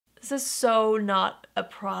This is so not a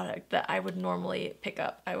product that I would normally pick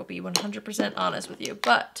up. I will be 100% honest with you.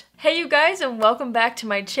 But hey you guys, and welcome back to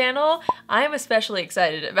my channel. I am especially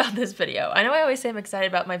excited about this video. I know I always say I'm excited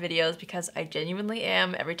about my videos because I genuinely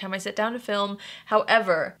am every time I sit down to film.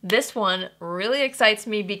 However, this one really excites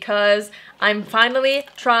me because I'm finally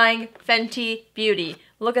trying Fenty Beauty.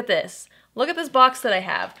 Look at this. Look at this box that I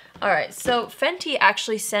have. Alright, so Fenty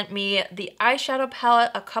actually sent me the eyeshadow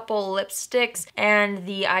palette, a couple lipsticks, and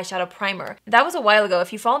the eyeshadow primer. That was a while ago.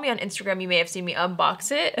 If you follow me on Instagram, you may have seen me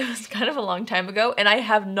unbox it. It was kind of a long time ago, and I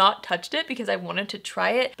have not touched it because I wanted to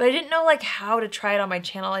try it, but I didn't know like how to try it on my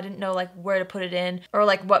channel. I didn't know like where to put it in or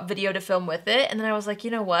like what video to film with it. And then I was like,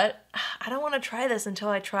 you know what? I don't want to try this until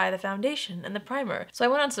I try the foundation and the primer. So I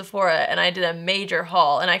went on Sephora and I did a major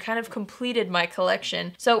haul and I kind of completed my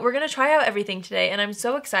collection. So we're gonna try out everything today and I'm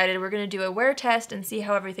so excited. We're gonna do a wear test and see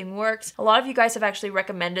how everything works. A lot of you guys have actually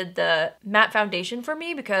recommended the matte foundation for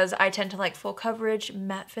me because I tend to like full coverage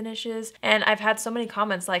matte finishes, and I've had so many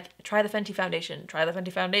comments like, try the Fenty foundation, try the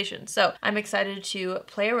Fenty foundation. So I'm excited to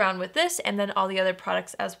play around with this and then all the other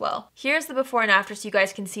products as well. Here's the before and after so you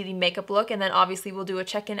guys can see the makeup look, and then obviously we'll do a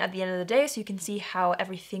check-in at the end of the day so you can see how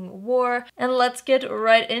everything wore, and let's get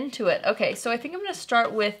right into it. Okay, so I think I'm gonna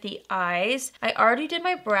start with the eyes. I already did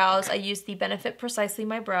my brows. I used the Benefit Precisely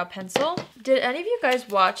My Brow Pencil. Did any of you guys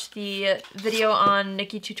watch the video on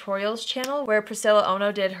Nikki Tutorials channel where Priscilla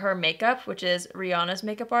Ono did her makeup, which is Rihanna's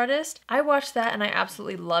makeup artist? I watched that and I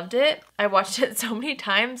absolutely loved it. I watched it so many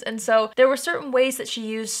times, and so there were certain ways that she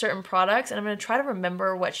used certain products, and I'm gonna try to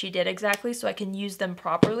remember what she did exactly so I can use them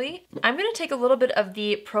properly. I'm gonna take a little bit of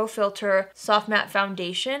the Pro Filter Soft Matte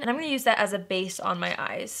Foundation, and I'm gonna use that as a base on my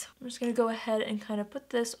eyes. I'm just gonna go ahead and kind of put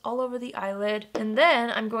this all over the eyelid, and then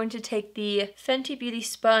I'm going to take the Fenty Beauty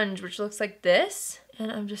sponge, which looks like this,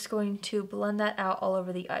 and I'm just going to blend that out all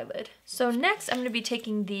over the eyelid. So next I'm going to be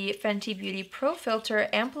taking the Fenty Beauty Pro Filter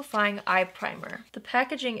Amplifying Eye Primer. The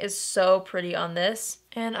packaging is so pretty on this,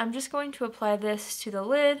 and I'm just going to apply this to the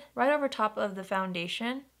lid right over top of the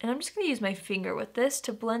foundation, and I'm just going to use my finger with this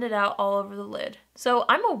to blend it out all over the lid. So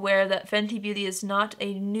I'm aware that Fenty Beauty is not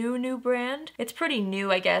a new brand. It's pretty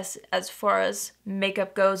new, I guess, as far as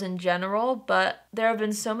makeup goes in general, but there have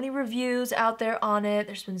been so many reviews out there on it.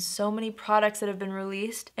 There's been so many products that have been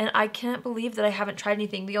released, and I can't believe that I haven't tried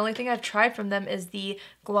anything. The only thing I've tried from them is the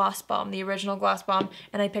Gloss Bomb, the original Gloss Bomb,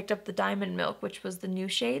 and I picked up the Diamond Milk, which was the new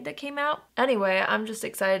shade that came out. Anyway, I'm just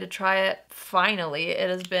excited to try it. Finally, it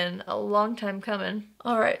has been a long time coming.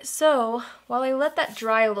 Alright, so while I let that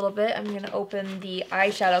dry a little bit, I'm going to open the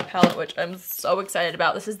eyeshadow palette, which I'm so excited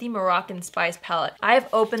about. This is the Moroccan Spice palette. I have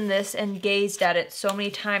opened this and gazed at it so many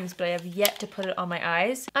times, but I have yet to put it on my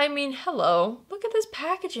eyes. I mean, hello, look at this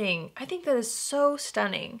packaging. I think that is so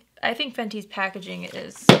stunning. I think Fenty's packaging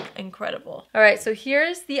is incredible. Alright, so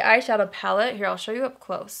here's the eyeshadow palette. Here, I'll show you up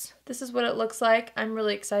close. This is what it looks like. I'm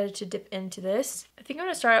really excited to dip into this. I think I'm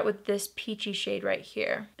going to start out with this peachy shade right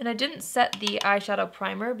here. And I didn't set the eyeshadow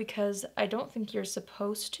primer because I don't think you're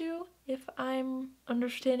supposed to. If I'm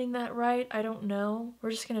understanding that right, I don't know.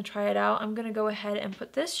 We're just going to try it out. I'm going to go ahead and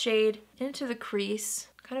put this shade into the crease,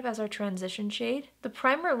 kind of as our transition shade. The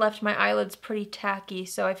primer left my eyelids pretty tacky,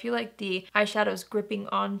 so I feel like the eyeshadow is gripping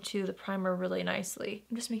onto the primer really nicely.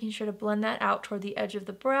 I'm just making sure to blend that out toward the edge of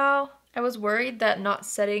the brow. I was worried that not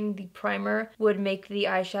setting the primer would make the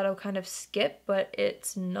eyeshadow kind of skip, but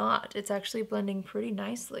it's not. It's actually blending pretty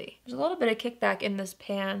nicely. There's a little bit of kickback in this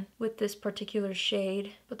pan with this particular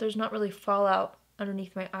shade, but there's not really fallout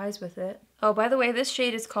underneath my eyes with it. Oh, by the way, this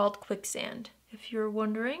shade is called Quicksand. If you're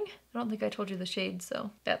wondering, I don't think I told you the shade,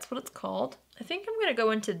 so that's what it's called. I think I'm gonna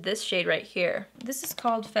go into this shade right here. This is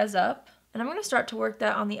called Fez Up, and I'm gonna start to work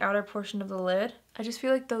that on the outer portion of the lid. I just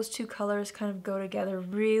feel like those two colors kind of go together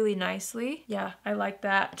really nicely. Yeah, I like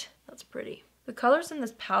that. That's pretty. The colors in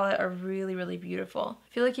this palette are really beautiful.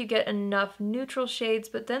 I feel like you get enough neutral shades,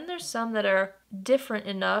 but then there's some that are different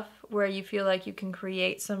enough where you feel like you can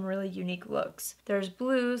create some really unique looks. There's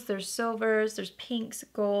blues, there's silvers, there's pinks,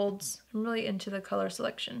 golds. I'm really into the color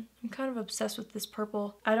selection. I'm kind of obsessed with this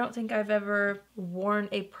purple. I don't think I've ever worn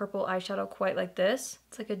a purple eyeshadow quite like this.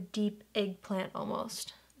 It's like a deep eggplant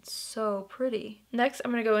almost. It's so pretty. Next,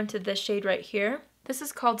 I'm gonna go into this shade right here. This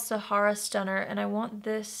is called Sahara Stunner, and I want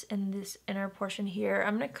this in this inner portion here.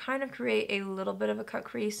 I'm going to kind of create a little bit of a cut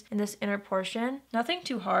crease in this inner portion. Nothing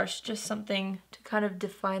too harsh, just something to kind of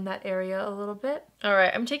define that area a little bit.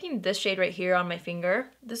 Alright, I'm taking this shade right here on my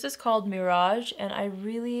finger. This is called Mirage, and I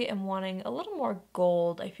really am wanting a little more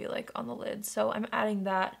gold, I feel like, on the lid. So I'm adding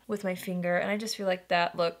that with my finger, and I just feel like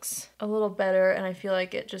that looks a little better, and I feel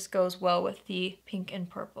like it just goes well with the pink and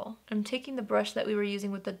purple. I'm taking the brush that we were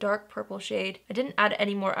using with the dark purple shade. I didn't didn't add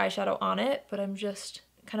any more eyeshadow on it, but I'm just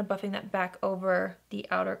kind of buffing that back over the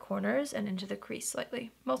outer corners and into the crease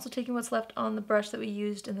slightly. I'm also taking what's left on the brush that we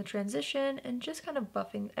used in the transition and just kind of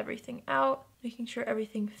buffing everything out, making sure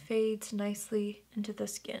everything fades nicely into the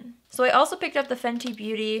skin. So I also picked up the Fenty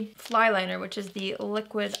Beauty Fly Liner, which is the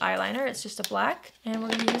liquid eyeliner. It's just a black, and we're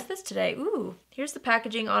gonna use this today. Ooh, here's the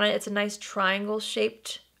packaging on it. It's a nice triangle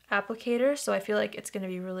shaped applicator, so I feel like it's going to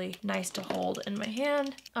be really nice to hold in my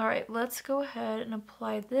hand. All right, let's go ahead and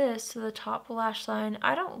apply this to the top lash line.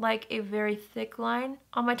 I don't like a very thick line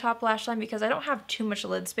on my top lash line because I don't have too much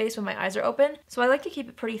lid space when my eyes are open, so I like to keep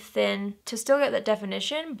it pretty thin to still get that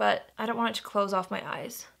definition, but I don't want it to close off my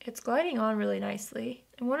eyes. It's gliding on really nicely.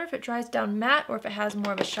 I wonder if it dries down matte or if it has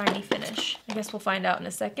more of a shiny finish. I guess we'll find out in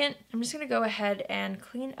a second. I'm just gonna go ahead and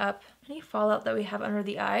clean up any fallout that we have under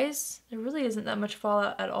the eyes. There really isn't that much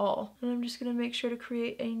fallout at all. And I'm just gonna make sure to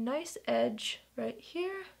create a nice edge right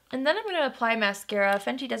here. And then I'm gonna apply mascara.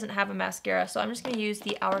 Fenty doesn't have a mascara, so I'm just gonna use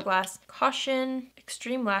the Hourglass Caution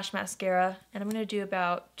Extreme Lash Mascara, and I'm gonna do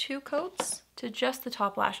about 2 coats to just the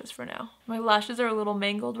top lashes for now. My lashes are a little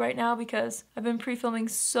mangled right now because I've been pre-filming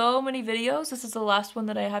so many videos. This is the last one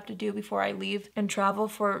that I have to do before I leave and travel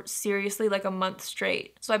for seriously like a month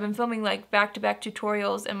straight. So I've been filming like back-to-back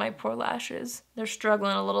tutorials, and my poor lashes, they're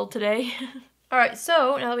struggling a little today. All right,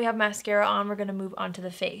 so now that we have mascara on, we're gonna move on to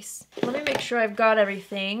the face. Let me make sure I've got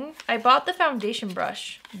everything. I bought the foundation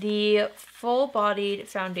brush, the full-bodied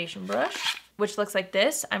foundation brush, which looks like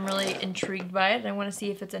this. I'm really intrigued by it, and I wanna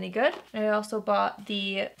see if it's any good. I also bought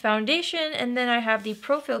the foundation, and then I have the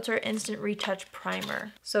Pro Filter Instant Retouch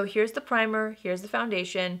Primer. So here's the primer, here's the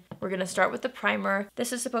foundation. We're gonna start with the primer.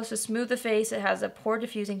 This is supposed to smooth the face. It has a pore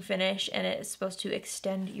diffusing finish, and it is supposed to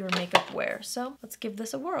extend your makeup wear. So let's give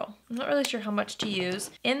this a whirl. I'm not really sure how much to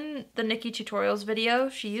use. In the Nikki Tutorials video,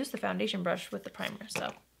 she used the foundation brush with the primer,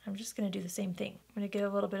 so I'm just gonna do the same thing. I'm gonna get a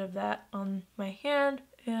little bit of that on my hand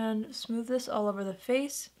and smooth this all over the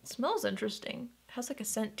face. It smells interesting. It has like a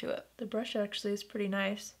scent to it. The brush actually is pretty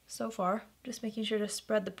nice so far. Just making sure to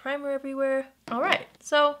spread the primer everywhere. All right,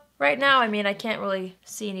 so right now, I mean, I can't really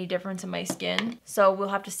see any difference in my skin, so we'll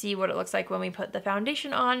have to see what it looks like when we put the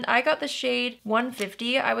foundation on. I got the shade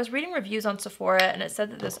 150. I was reading reviews on Sephora, and it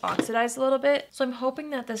said that this oxidized a little bit, so I'm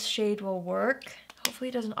hoping that this shade will work. Hopefully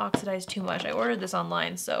it doesn't oxidize too much. I ordered this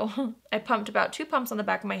online, so I pumped about 2 pumps on the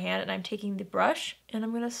back of my hand, and I'm taking the brush, and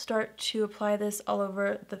I'm gonna start to apply this all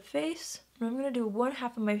over the face. And I'm gonna do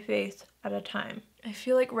 1/2 of my face at a time. I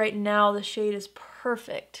feel like right now the shade is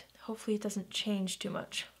perfect. Hopefully it doesn't change too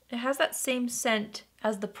much. It has that same scent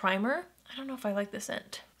as the primer. I don't know if I like the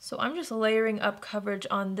scent. So I'm just layering up coverage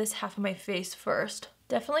on this half of my face first.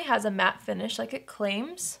 Definitely has a matte finish like it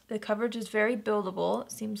claims. The coverage is very buildable,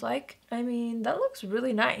 it seems like. I mean, that looks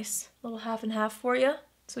really nice. A little half and half for you.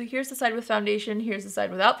 So here's the side with foundation, here's the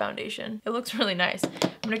side without foundation. It looks really nice.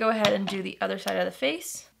 I'm gonna go ahead and do the other side of the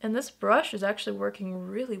face. And this brush is actually working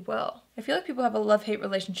really well. I feel like people have a love-hate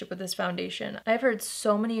relationship with this foundation. I've heard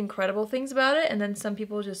so many incredible things about it, and then some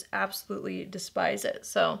people just absolutely despise it.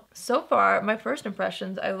 So far, my first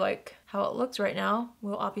impressions, I like how it looks right now.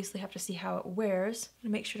 We'll obviously have to see how it wears. I'm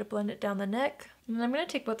gonna make sure to blend it down the neck. And I'm gonna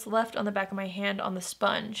take what's left on the back of my hand on the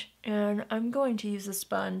sponge, and I'm going to use the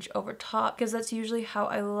sponge over top because that's usually how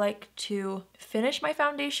I like to finish my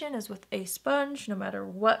foundation, is with a sponge, no matter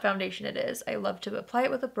what foundation it is. I love to apply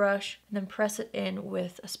it with a brush and then press it in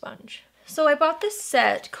with a sponge. So I bought this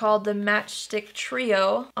set called the Matchstick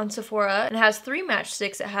Trio on Sephora, and it has 3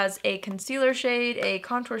 matchsticks. It has a concealer shade, a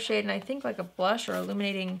contour shade, and I think like a blush or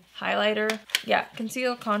illuminating highlighter. Yeah,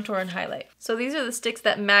 conceal, contour, and highlight. So these are the sticks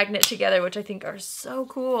that magnet together, which I think are so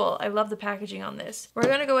cool. I love the packaging on this. We're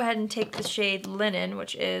gonna go ahead and take the shade Linen,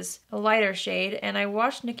 which is a lighter shade, and I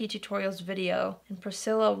watched Nikki Tutorials video, and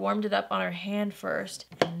Priscilla warmed it up on her hand first,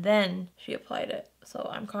 and then she applied it. So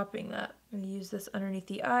I'm copying that. I'm gonna use this underneath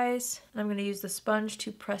the eyes, and I'm gonna use the sponge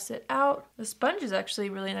to press it out. The sponge is actually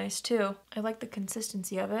really nice too. I like the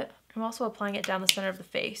consistency of it. I'm also applying it down the center of the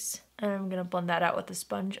face, and I'm gonna blend that out with the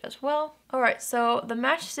sponge as well. All right, so the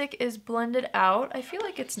matchstick is blended out. I feel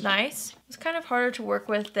like it's nice. It's kind of harder to work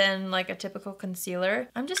with than like a typical concealer.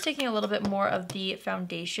 I'm just taking a little bit more of the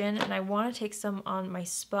foundation, and I wanna take some on my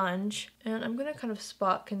sponge, and I'm gonna kind of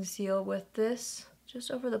spot conceal with this, just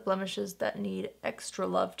over the blemishes that need extra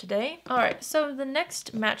love today. All right, so the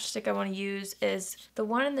next matchstick I want to use is the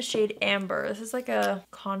one in the shade Amber. This is like a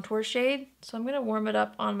contour shade, so I'm gonna warm it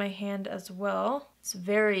up on my hand as well. It's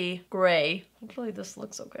very gray. Hopefully this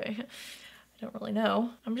looks okay. I don't really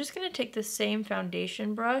know. I'm just gonna take the same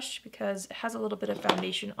foundation brush because it has a little bit of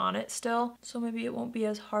foundation on it still, so maybe it won't be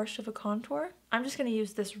as harsh of a contour. I'm just gonna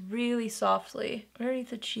use this really softly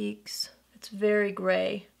underneath the cheeks. It's very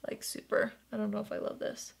gray, like super. I don't know if I love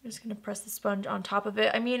this. I'm just gonna press the sponge on top of it.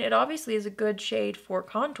 I mean, it obviously is a good shade for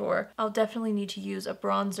contour. I'll definitely need to use a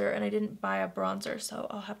bronzer, and I didn't buy a bronzer, so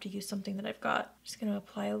I'll have to use something that I've got. I'm just gonna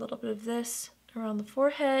apply a little bit of this around the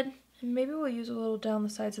forehead. And maybe we'll use a little down the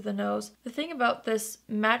sides of the nose. The thing about this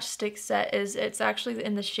matchstick set is it's actually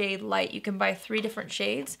in the shade light. You can buy 3 different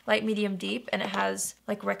shades, light, medium, deep, and it has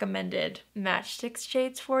like recommended matchstick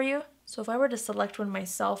shades for you. So if I were to select one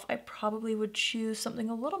myself, I probably would choose something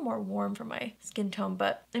a little more warm for my skin tone.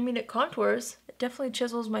 But I mean, it contours, it definitely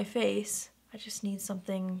chisels my face. I just need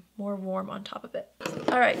something more warm on top of it.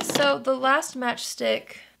 All right, so the last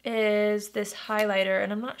matchstick is this highlighter,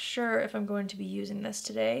 and I'm not sure if I'm going to be using this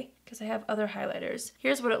today because I have other highlighters.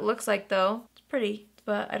 Here's what it looks like though. It's pretty,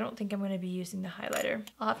 but I don't think I'm going to be using the highlighter.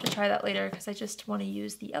 I'll have to try that later because I just want to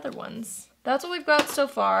use the other ones. That's what we've got so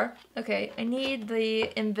far. Okay, I need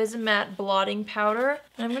the Invisimatte blotting powder,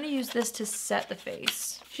 and I'm going to use this to set the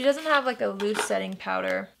face. She doesn't have like a loose setting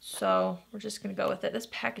powder, so we're just going to go with it. This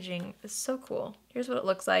packaging is so cool. Here's what it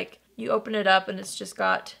looks like. You open it up and it's just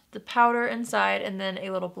got the powder inside and then a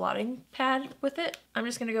little blotting pad with it. I'm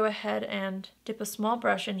just going to go ahead and dip a small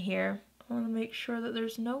brush in here. I want to make sure that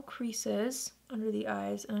there's no creases under the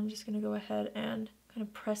eyes, and I'm just going to go ahead and kind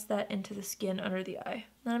of press that into the skin under the eye.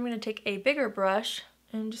 Then I'm going to take a bigger brush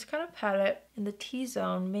and just kind of pat it in the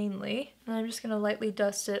T-zone mainly. And I'm just going to lightly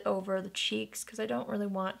dust it over the cheeks because I don't really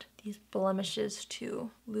want these blemishes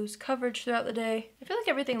to lose coverage throughout the day. I feel like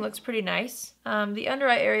everything looks pretty nice. The under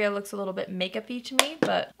eye area looks a little bit makeup-y to me,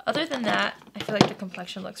 but other than that, I feel like the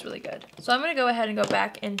complexion looks really good. So I'm going to go ahead and go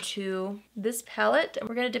back into this palette, and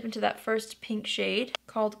we're going to dip into that first pink shade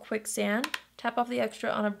called Quicksand. Tap off the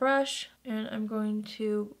extra on a brush, and I'm going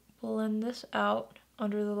to blend this out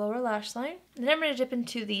under the lower lash line. And then I'm going to dip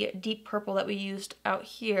into the deep purple that we used out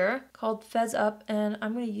here called Fez Up, and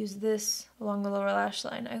I'm going to use this along the lower lash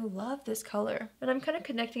line. I love this color. And I'm kind of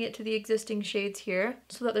connecting it to the existing shades here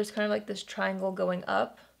so that there's kind of like this triangle going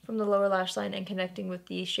up from the lower lash line and connecting with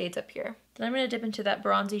the shades up here. Then I'm going to dip into that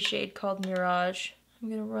bronzy shade called Mirage. I'm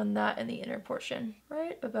going to run that in the inner portion,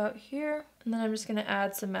 right about here. And then I'm just going to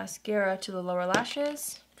add some mascara to the lower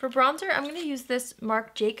lashes. For bronzer, I'm going to use this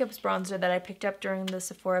Marc Jacobs bronzer that I picked up during the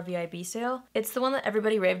Sephora VIB sale. It's the one that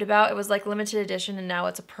everybody raved about. It was like limited edition and now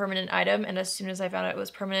it's a permanent item, and as soon as I found out it was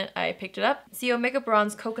permanent, I picked it up. It's the Omega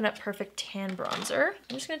Bronze Coconut Perfect Tan Bronzer.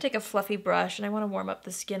 I'm just going to take a fluffy brush and I want to warm up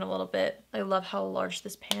the skin a little bit. I love how large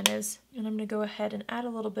this pan is. And I'm going to go ahead and add a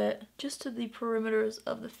little bit just to the perimeters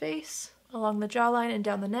of the face, along the jawline and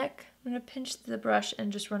down the neck. I'm going to pinch the brush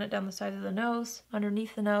and just run it down the side of the nose,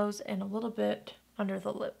 underneath the nose, and a little bit under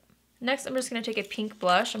the lip. Next, I'm just going to take a pink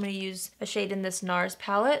blush. I'm going to use a shade in this NARS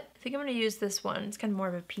palette. I think I'm going to use this one. It's kind of more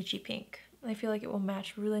of a peachy pink. I feel like it will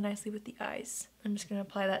match really nicely with the eyes. I'm just going to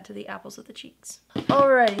apply that to the apples of the cheeks.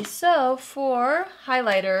 Alrighty, so for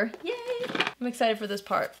highlighter, yay! I'm excited for this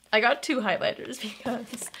part. I got 2 highlighters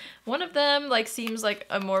because one of them like seems like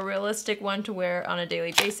a more realistic one to wear on a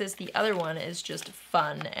daily basis. The other one is just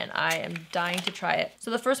fun and I am dying to try it. So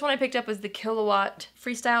the first one I picked up was the Killawatt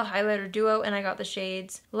Freestyle Highlighter Duo, and I got the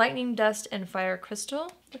shades Lightning Dust and Fire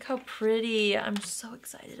Crystal. Look how pretty. I'm so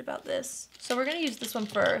excited about this. So we're going to use this one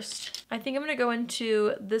first. I think I'm going to go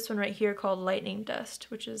into this one right here called Lightning Dust,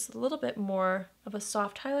 which is a little bit more of a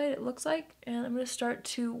soft highlight, it looks like. And I'm going to start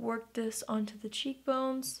to work this onto the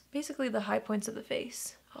cheekbones, basically the high points of the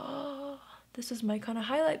face. Oh, this is my kind of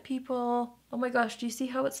highlight, people. Oh my gosh, do you see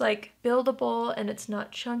how it's like buildable and it's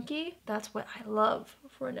not chunky? That's what I love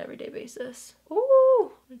for an everyday basis.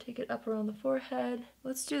 Ooh, I'm gonna take it up around the forehead.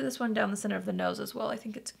 Let's do this one down the center of the nose as well. I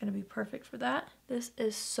think it's gonna be perfect for that. This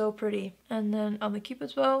is so pretty. And then on the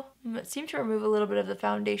cupid's bow, it seemed to remove a little bit of the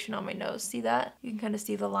foundation on my nose. See that? You can kind of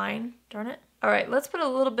see the line, darn it. All right, let's put a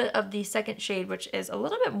little bit of the second shade, which is a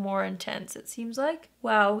little bit more intense, it seems like.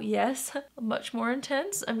 Wow, yes, much more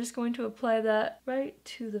intense. I'm just going to apply that right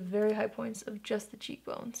to the very high points of just the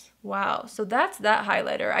cheekbones. Wow, so that's that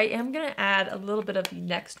highlighter. I am gonna add a little bit of the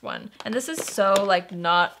next one. And this is so like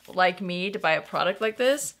not like me to buy a product like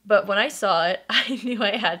this, but when I saw it, I knew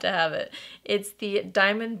I had to have it. It's the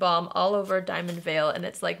Diamond Balm All Over Diamond Veil, and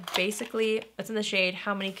it's like basically, it's in the shade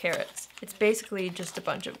How Many Carats? It's basically just a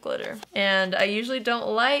bunch of glitter. And I usually don't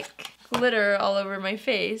like glitter all over my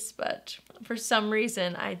face, but for some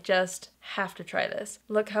reason I just have to try this.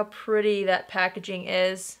 Look how pretty that packaging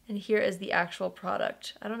is. And here is the actual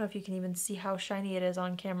product. I don't know if you can even see how shiny it is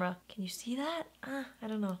on camera. Can you see that? I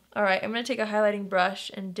don't know. All right, I'm gonna take a highlighting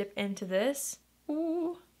brush and dip into this.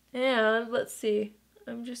 Ooh. And let's see.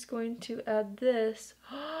 I'm just going to add this.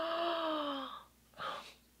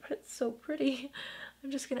 But it's so pretty.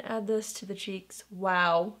 I'm just gonna add this to the cheeks.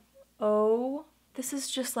 Wow. Oh, this is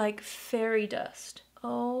just like fairy dust.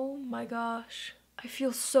 Oh my gosh. I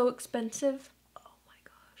feel so expensive. Oh my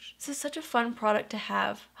gosh. This is such a fun product to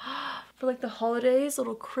have for like the holidays,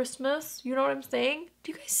 little Christmas. You know what I'm saying?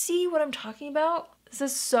 Do you guys see what I'm talking about? This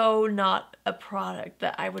is so not a product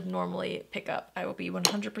that I would normally pick up. I will be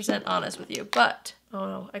 100% honest with you, but oh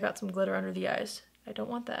no, I got some glitter under the eyes. I don't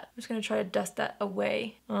want that. I'm just gonna try to dust that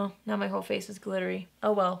away. Oh, now my whole face is glittery.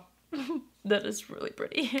 Oh well. That is really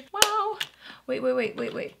pretty. Wow.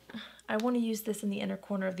 Wait. I want to use this in the inner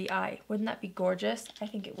corner of the eye. Wouldn't that be gorgeous? I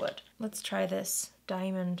think it would. Let's try this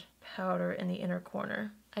diamond powder in the inner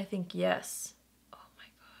corner. I think yes. Oh my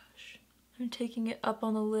gosh. I'm taking it up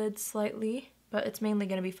on the lid slightly, but it's mainly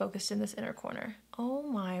going to be focused in this inner corner. Oh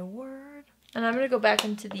my word. And I'm going to go back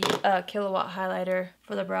into the Kilowatt highlighter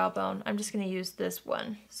for the brow bone. I'm just going to use this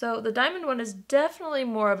one. So the diamond one is definitely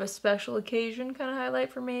more of a special occasion kind of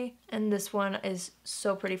highlight for me. And this one is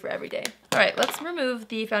so pretty for every day. All right, let's remove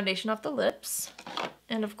the foundation off the lips.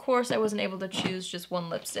 And of course, I wasn't able to choose just one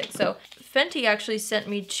lipstick. So Fenty actually sent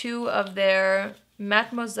me 2 of their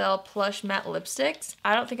Mademoiselle Plush Matte Lipsticks.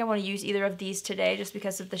 I don't think I want to use either of these today just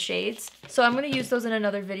because of the shades. So I'm going to use those in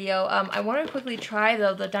another video. I want to quickly try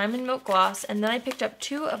though the Diamond Milk Gloss, and then I picked up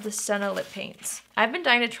 2 of the Senna lip paints. I've been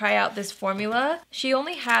dying to try out this formula. She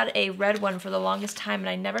only had a red one for the longest time and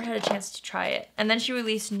I never had a chance to try it. And then she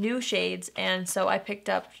released new shades, and so I picked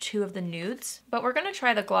up 2 of the nudes. But we're going to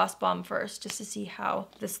try the Gloss Bomb first just to see how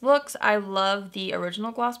this looks. I love the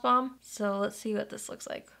original Gloss Bomb. So let's see what this looks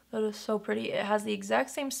like. That is so pretty. It has the exact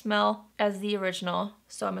same smell as the original,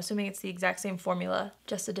 so I'm assuming it's the exact same formula,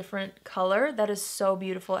 just a different color. That is so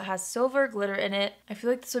beautiful. It has silver glitter in it. I feel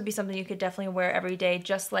like this would be something you could definitely wear every day,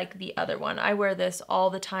 just like the other one. I wear this all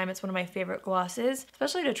the time. It's one of my favorite glosses,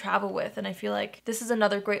 especially to travel with, and I feel like this is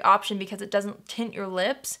another great option because it doesn't tint your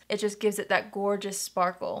lips. It just gives it that gorgeous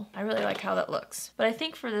sparkle. I really like how that looks. But I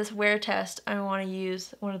think for this wear test, I want to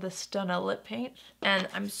use one of the Stunna lip paints, and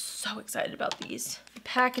I'm so excited about these. The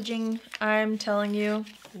packaging, I'm telling you,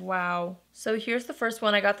 wow. So here's the first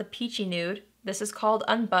one. I got the peachy nude. This is called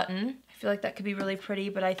Unbutton. I feel like that could be really pretty,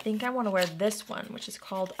 but I think I want to wear this one, which is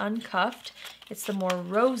called Uncuffed. It's the more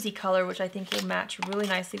rosy color, which I think will match really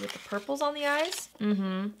nicely with the purples on the eyes.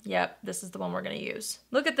 Yep, this is the one we're gonna use.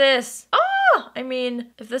 Look at this. Oh, I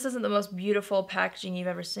mean, if this isn't the most beautiful packaging you've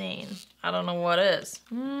ever seen, I don't know what is.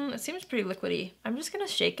 It seems pretty liquidy. I'm just gonna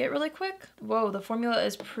shake it really quick. Whoa, the formula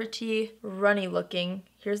is pretty runny looking.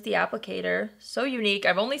 Here's the applicator. So unique.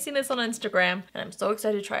 I've only seen this on Instagram, and I'm so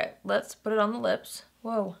excited to try it. Let's put it on the lips.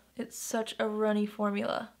 Whoa, it's such a runny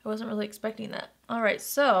formula. I wasn't really expecting that. All right,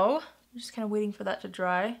 so I'm just kind of waiting for that to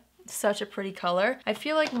dry. It's such a pretty color. I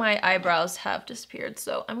feel like my eyebrows have disappeared,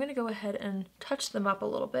 so I'm gonna go ahead and touch them up a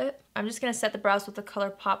little bit. I'm just gonna set the brows with the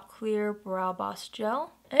ColourPop Clear Brow Boss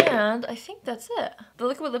Gel. And I think that's it. The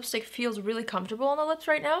liquid lipstick feels really comfortable on the lips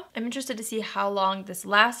right now. I'm interested to see how long this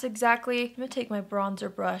lasts exactly. I'm gonna take my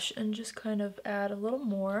bronzer brush and just kind of add a little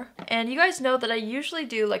more. And you guys know that I usually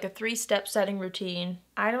do like a 3-step setting routine.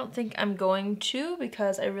 I don't think I'm going to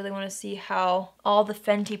because I really want to see how all the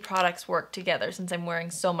Fenty products work together since I'm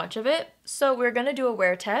wearing so much of it. So we're gonna do a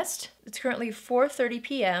wear test. It's currently 4:30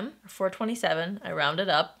 p.m. or 4:27, I rounded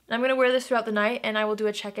up. And I'm gonna wear this throughout the night, and I will do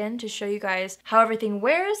a check-in to show you guys how everything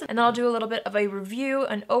wears, and then I'll do a little bit of a review,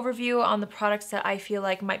 an overview on the products that I feel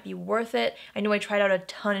like might be worth it. I know I tried out a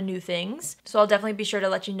ton of new things, so I'll definitely be sure to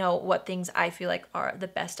let you know what things I feel like are the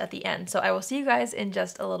best at the end. So I will see you guys in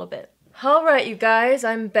just a little bit. All right, you guys,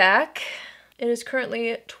 I'm back. It is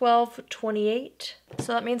currently 12:28,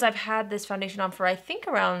 so that means I've had this foundation on for I think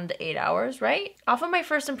around 8 hours, right? Off of my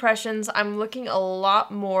first impressions, I'm looking a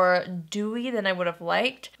lot more dewy than I would have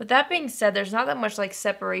liked. With that being said, there's not that much like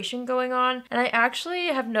separation going on, and I actually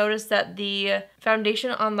have noticed that the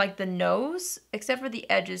foundation on like the nose, except for the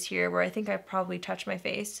edges here where I think I probably touched my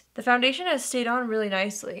face, the foundation has stayed on really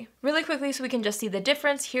nicely. Really quickly so we can just see the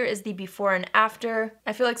difference, here is the before and after.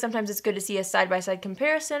 I feel like sometimes it's good to see a side-by-side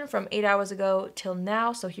comparison from 8 hours ago till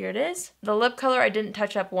now, so here it is. The lip color I didn't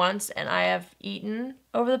touch up once, and I have eaten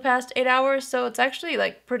over the past 8 hours, so it's actually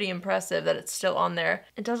like pretty impressive that it's still on there.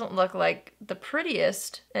 It doesn't look like the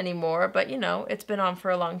prettiest anymore, but you know, it's been on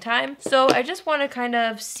for a long time. So I just want to kind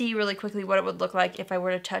of see really quickly what it would look like if I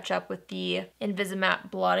were to touch up with the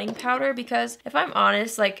Invisimatte blotting powder, because if I'm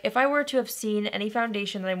honest, like if I were to have seen any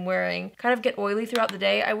foundation that I'm wearing kind of get oily throughout the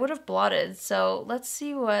day, I would have blotted. So let's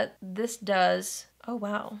see what this does. Oh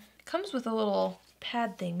wow. It comes with a little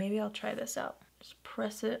pad thing. Maybe I'll try this out. Just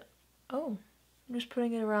press it. Oh. I'm just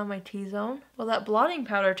putting it around my T-zone. Well, that blotting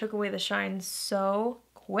powder took away the shine so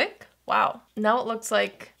quick. Wow. Now it looks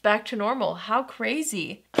like back to normal. How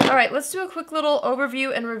crazy. All right, let's do a quick little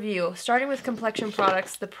overview and review, starting with complexion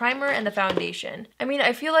products, the primer and the foundation. I mean,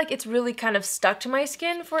 I feel like it's really kind of stuck to my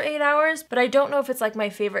skin for 8 hours, but I don't know if it's like my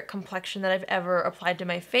favorite complexion that I've ever applied to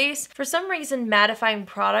my face. For some reason, mattifying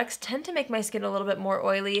products tend to make my skin a little bit more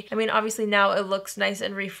oily. I mean, obviously now it looks nice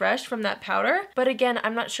and refreshed from that powder, but again,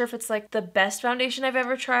 I'm not sure if it's like the best foundation I've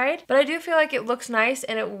ever tried, but I do feel like it looks nice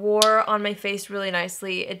and it wore on my face really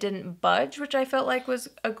nicely. It didn't budge, which I felt like was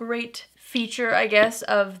a great feature, I guess,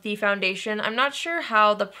 of the foundation. I'm not sure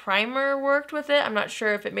how the primer worked with it. I'm not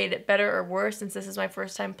sure if it made it better or worse since this is my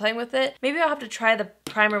first time playing with it. Maybe I'll have to try the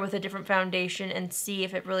primer with a different foundation and see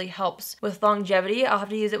if it really helps with longevity. I'll have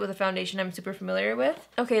to use it with a foundation I'm super familiar with.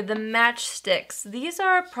 Okay, the match sticks. These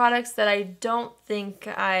are products that I don't think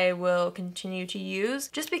I will continue to use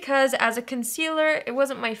just because as a concealer, it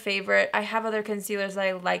wasn't my favorite. I have other concealers that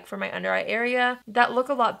I like for my under eye area that look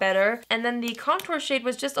a lot better. And then the contour shade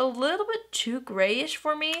was just a little bit too grayish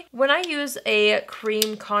for me. When I use a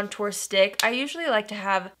cream contour stick, I usually like to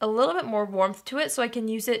have a little bit more warmth to it so I can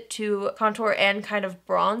use it to contour and kind of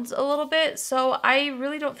bronze a little bit. So I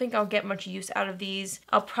really don't think I'll get much use out of these.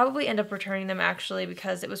 I'll probably end up returning them actually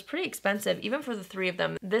because it was pretty expensive, even for the 3 of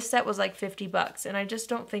them. This set was like 50 bucks and I just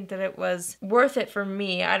don't think that it was worth it for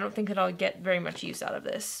me. I don't think that I'll get very much use out of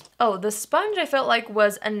this. Oh, the sponge I felt like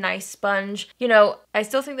was a nice sponge. You know, I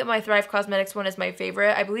still think that my Thrive Cosmetics one is my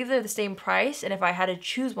favorite. I believe they're the same price, and if I had to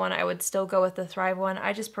choose one, I would still go with the Thrive one.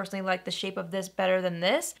 I just personally like the shape of this better than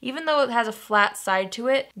this. Even though it has a flat side to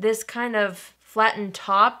it, this kind of flattened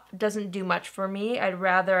top doesn't do much for me. I'd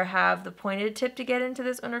rather have the pointed tip to get into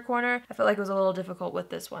this inner corner. I felt like it was a little difficult with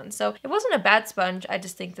this one. So it wasn't a bad sponge. I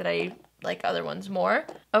just think that I like other ones more.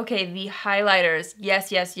 Okay, the highlighters.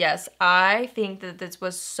 Yes, yes, yes. I think that this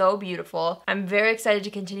was so beautiful. I'm very excited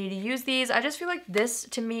to continue to use these. I just feel like this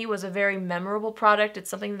to me was a very memorable product. It's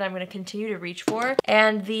something that I'm going to continue to reach for.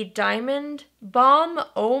 And the Diamond Balm,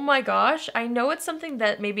 oh my gosh. I know it's something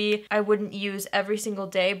that maybe I wouldn't use every single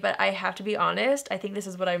day, but I have to be honest. I think this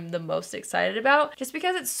is what I'm the most excited about just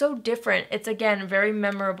because it's so different. It's again very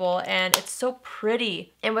memorable and it's so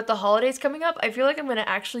pretty. And with the holidays coming up, I feel like I'm going to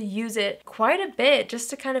actually use it quite a bit just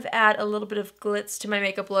to kind of add a little bit of glitz to my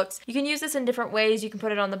makeup looks. You can use this in different ways. You can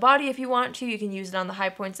put it on the body if you want to. You can use it on the high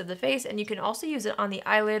points of the face, and you can also use it on the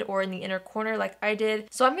eyelid or in the inner corner like I did.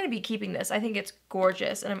 So I'm going to be keeping this. I think it's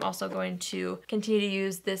gorgeous, and I'm also going to continue to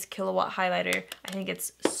use this Killawatt highlighter. I think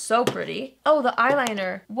it's so pretty. Oh, the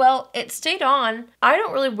eyeliner. Well, it stayed on. I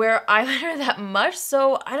don't really wear eyeliner that much,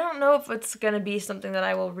 so I don't know if it's going to be something that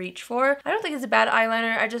I will reach for. I don't think it's a bad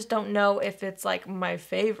eyeliner. I just don't know if it's like my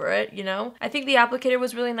favorite, you know? I think the applicator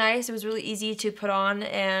was really nice. It was really easy to put on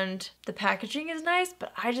and the packaging is nice,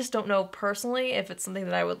 but I just don't know personally if it's something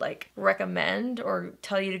that I would like recommend or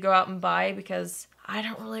tell you to go out and buy because I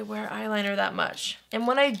don't really wear eyeliner that much. And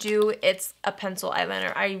when I do, it's a pencil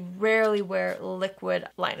eyeliner. I rarely wear liquid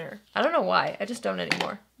liner. I don't know why, I just don't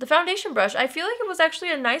anymore. The foundation brush, I feel like it was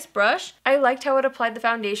actually a nice brush. I liked how it applied the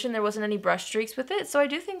foundation. There wasn't any brush streaks with it, so I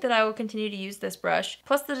do think that I will continue to use this brush.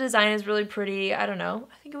 Plus the design is really pretty. I don't know.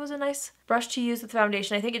 I think it was a nice brush to use with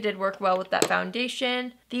foundation. I think it did work well with that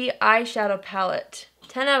foundation. The eyeshadow palette.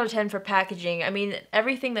 10 out of 10 for packaging. I mean,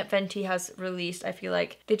 everything that Fenty has released, I feel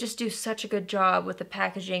like they just do such a good job with the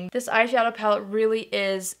packaging. This eyeshadow palette really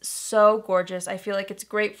is so gorgeous. I feel like it's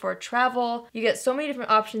great for travel. You get so many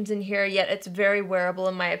different options in here, yet it's very wearable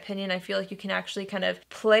in my opinion. I feel like you can actually kind of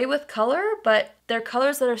play with color, but they're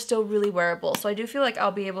colors that are still really wearable. So I do feel like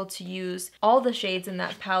I'll be able to use all the shades in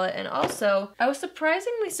that palette. And also, I was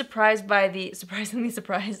surprisingly impressed by the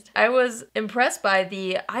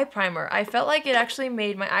eye primer. I felt like it actually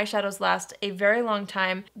made my eyeshadows last a very long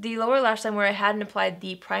time. The lower lash line where I hadn't applied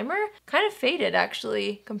the primer kind of faded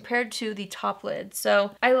actually compared to the top lid.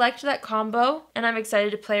 So I liked that combo and I'm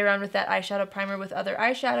excited to play around with that eyeshadow primer with other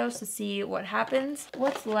eyeshadows to see what happens.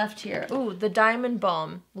 What's left here? Ooh, the Diamond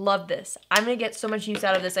Balm. Love this. I'm gonna get so much use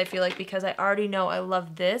out of this, I feel like, because I already know I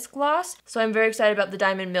love this gloss. So I'm very excited about the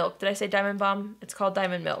Diamond Milk. Did I say Diamond Balm? It's called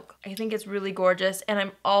Diamond Milk. I think it's really gorgeous, and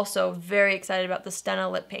I'm also very excited about the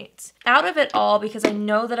Stena lip paints. Out of it all, because I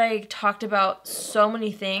know that I talked about so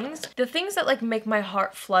many things, the things that like make my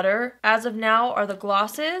heart flutter as of now are the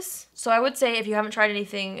glosses. So I would say if you haven't tried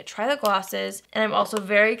anything, try the glosses. And I'm also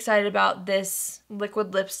very excited about this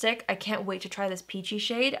liquid lipstick. I can't wait to try this peachy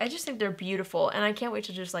shade. I just think they're beautiful, and I can't wait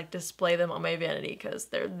to just like display them on my vanity vanity because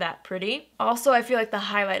they're that pretty. Also, I feel like the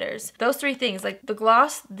highlighters, those three things, like the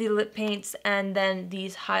gloss, the lip paints, and then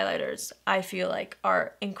these highlighters, I feel like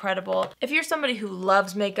are incredible. If you're somebody who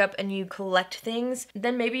loves makeup and you collect things,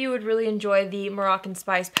 then maybe you would really enjoy the Moroccan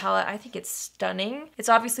Spice palette. I think it's stunning. It's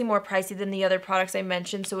obviously more pricey than the other products I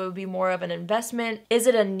mentioned, so it would be more of an investment. Is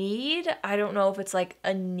it a need? I don't know if it's like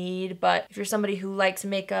a need, but if you're somebody who likes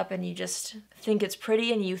makeup and you just think it's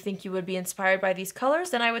pretty and you think you would be inspired by these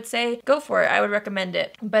colors, then I would say go for it. I would recommend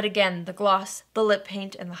it. But again, the gloss, the lip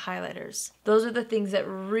paint, and the highlighters. Those are the things that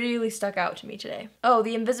really stuck out to me today. Oh,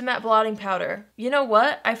 the Invisimatte blotting powder. You know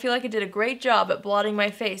what? I feel like it did a great job at blotting my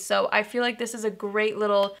face, so I feel like this is a great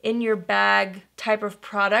little in your bag type of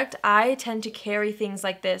product. I tend to carry things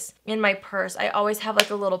like this in my purse. I always have like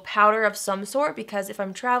a little powder of some sort because if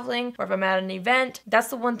I'm traveling or if I'm at an event, that's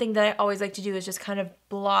the one thing that I always like to do is just kind of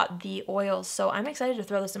blot the oils. So I'm excited to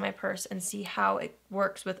throw this in my purse and see how it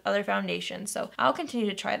works with other foundations. So I'll continue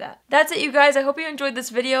to try that. That's it, you guys. I hope you enjoyed this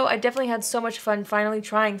video. I definitely had so much fun finally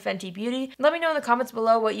trying Fenty Beauty. Let me know in the comments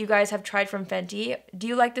below what you guys have tried from Fenty. Do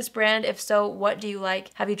you like this brand? If so, what do you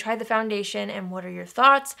like? Have you tried the foundation and what are your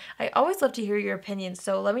thoughts? I always love to hear your opinions,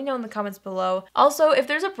 so let me know in the comments below. Also, if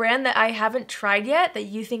there's a brand that I haven't tried yet that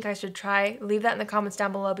you think I should try, leave that in the comments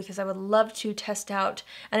down below because I would love to test out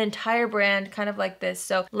an entire brand kind of like this.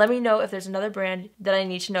 So let me know if there's another brand that I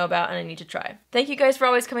need to know about and I need to try. Thank you guys for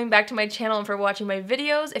always coming back to my channel and for watching my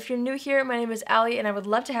videos. If you're new here, my name is Allie and I would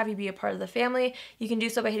love to have you be a part of the family. You can do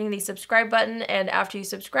so by hitting the subscribe button, and after you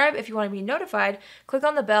subscribe, if you want to be notified, click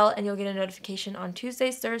on the bell and you'll get a notification on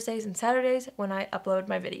Tuesdays, Thursdays, and Saturdays when I upload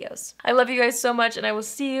my videos. I love you guys so much and I will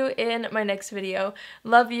see you in my next video.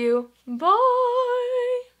 Love you. Bye!